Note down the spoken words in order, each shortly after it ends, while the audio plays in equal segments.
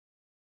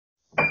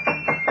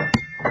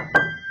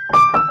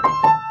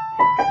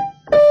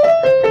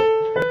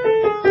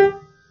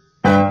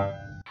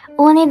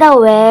Winnie the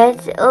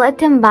Witch,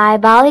 written by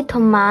Barry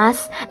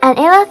Thomas and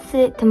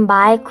illustrated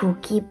by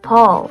Cookie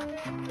Paul.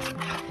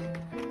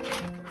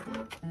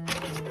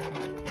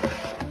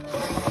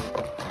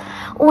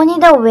 Winnie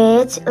the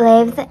Witch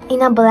lived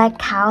in a black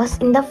house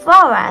in the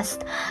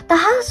forest. The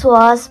house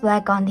was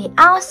black on the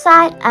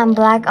outside and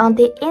black on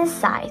the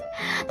inside.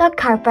 The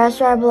carpets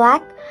were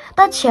black,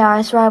 the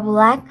chairs were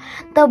black,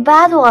 the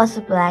bed was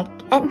black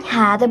and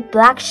had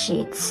black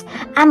sheets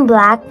and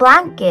black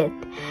blanket.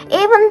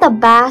 Even the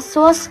bath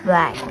was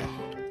black.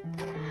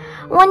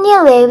 Winnie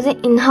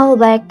lived in her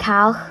black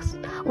house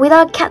with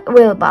a cat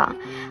Wilbur.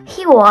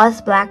 He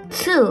was black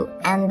too,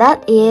 and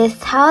that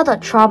is how the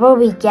trouble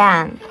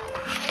began.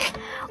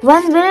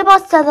 When Wilbur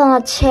sat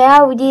on a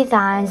chair with his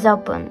eyes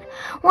open,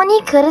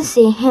 Winnie couldn't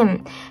see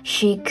him.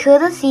 She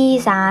could see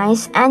his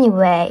eyes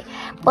anyway.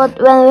 But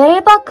when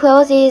Wilbur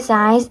closed his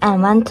eyes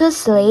and went to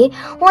sleep,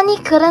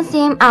 Winnie couldn't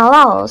see him at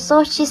all,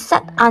 so she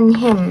sat on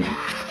him.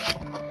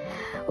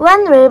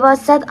 When Wilbur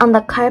sat on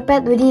the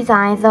carpet with his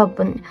eyes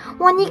open,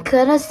 Winnie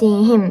couldn't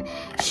see him.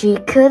 She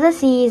could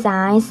see his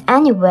eyes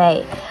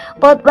anyway.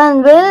 But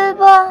when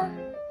Wilbur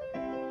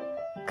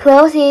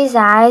closed his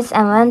eyes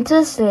and went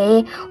to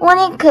sleep,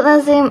 Winnie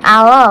couldn't see him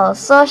at all,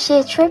 so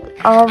she tripped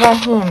over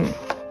him.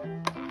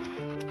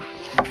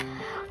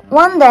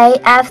 One day,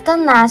 after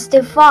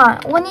nasty fun,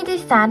 Winnie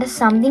decided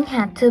something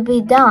had to be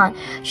done.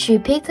 She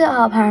picked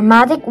up her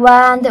magic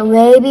wand,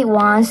 waved it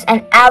once,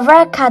 and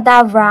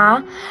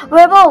abracadabra,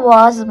 Wilbur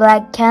was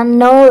black and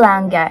no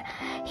longer.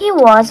 He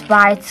was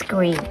bright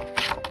green.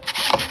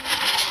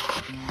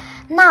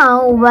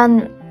 Now,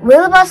 when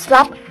Wilbur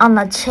slept on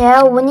a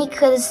chair, Winnie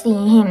could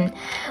see him.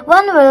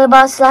 When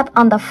Wilbur slept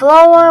on the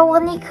floor,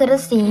 Winnie could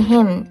see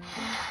him.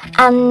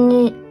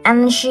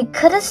 And she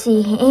could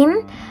see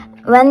him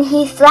when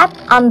he slept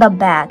on the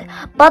bed.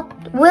 But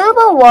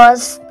Wilbur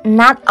was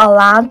not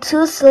allowed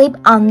to sleep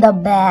on the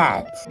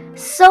bed.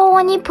 So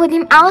Winnie put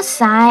him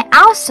outside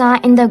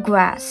in the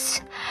grass.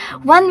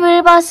 When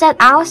Wilbur sat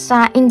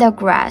outside in the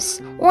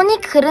grass, Winnie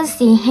couldn't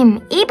see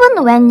him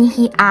even when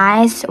his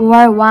eyes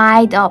were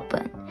wide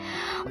open.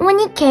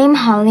 Winnie came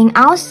hurrying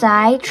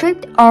outside,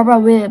 tripped over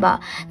Wilbur,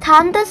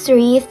 turned the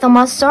three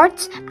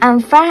somersaults,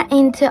 and fell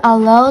into a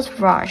rose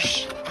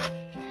bush.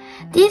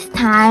 This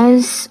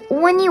time,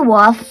 Winnie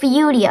was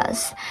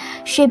furious.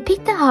 She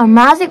picked up her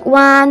magic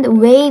wand,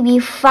 waved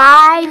it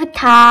 5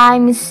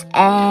 times,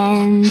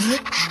 and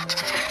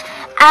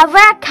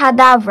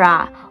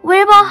abracadabra!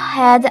 Wilbur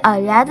had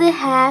a red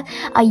head,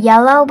 a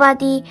yellow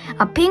body,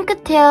 a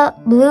pink tail,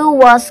 blue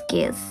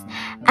whiskers,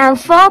 and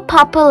 4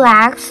 purple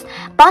legs,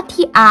 but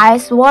his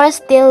eyes were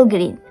still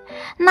green.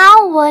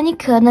 Now Winnie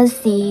couldn't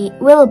see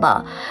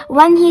Wilbur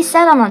when he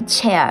sat on a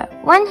chair,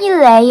 when he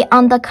lay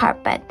on the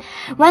carpet,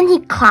 when he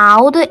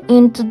climbed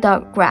into the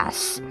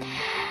grass,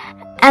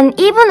 and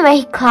even when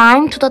he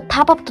climbed to the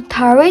top of the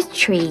tallest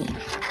tree.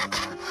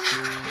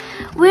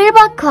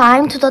 Wilbur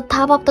climbed to the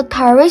top of the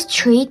tallest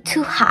tree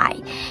too high.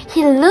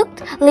 He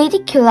looked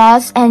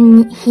ridiculous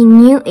and he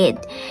knew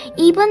it.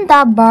 Even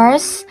the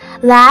birds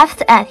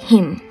laughed at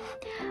him.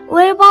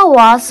 Wilbur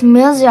was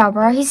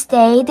miserable. He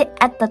stayed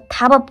at the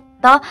top of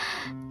the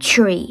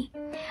tree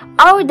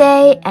all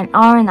day and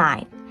all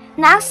night.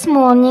 Next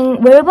morning,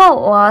 Wilbur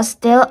was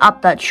still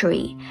up the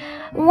tree.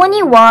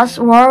 Winnie was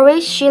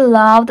worried. She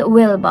loved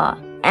Wilbur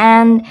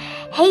and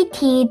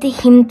hated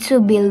him to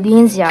be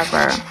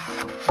miserable.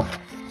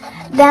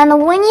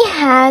 Then Winnie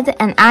had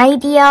an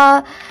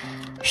idea.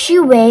 She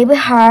waved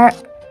her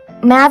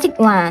magic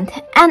wand,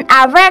 and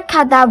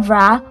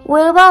abracadabra,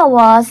 Wilbur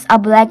was a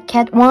black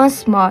cat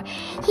once more.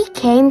 He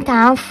came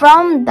down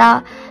from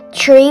the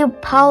tree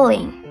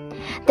pawing.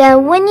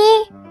 Then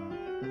Winnie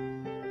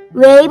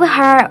waved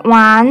her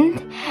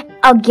wand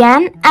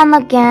again and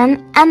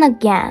again and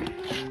again.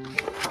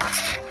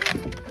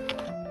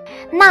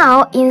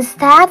 Now,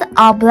 instead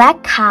of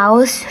black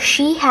house,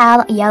 she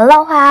had a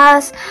yellow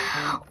house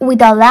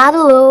with a red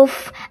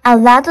roof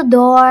and red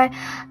door.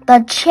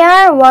 The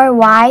chairs were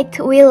white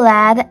with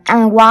red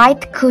and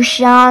white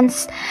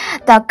cushions.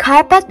 The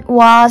carpet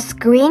was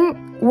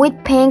green with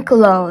pink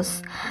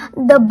rose.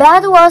 The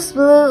bed was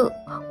blue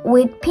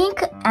with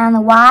pink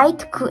and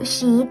white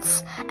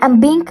sheets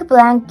and pink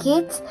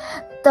blankets.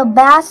 The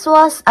bath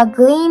was a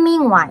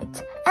gleaming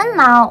white. And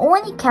now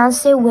Winnie can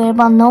see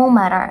Wilbur no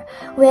matter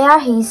where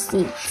he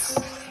sits.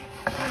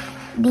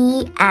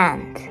 The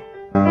end.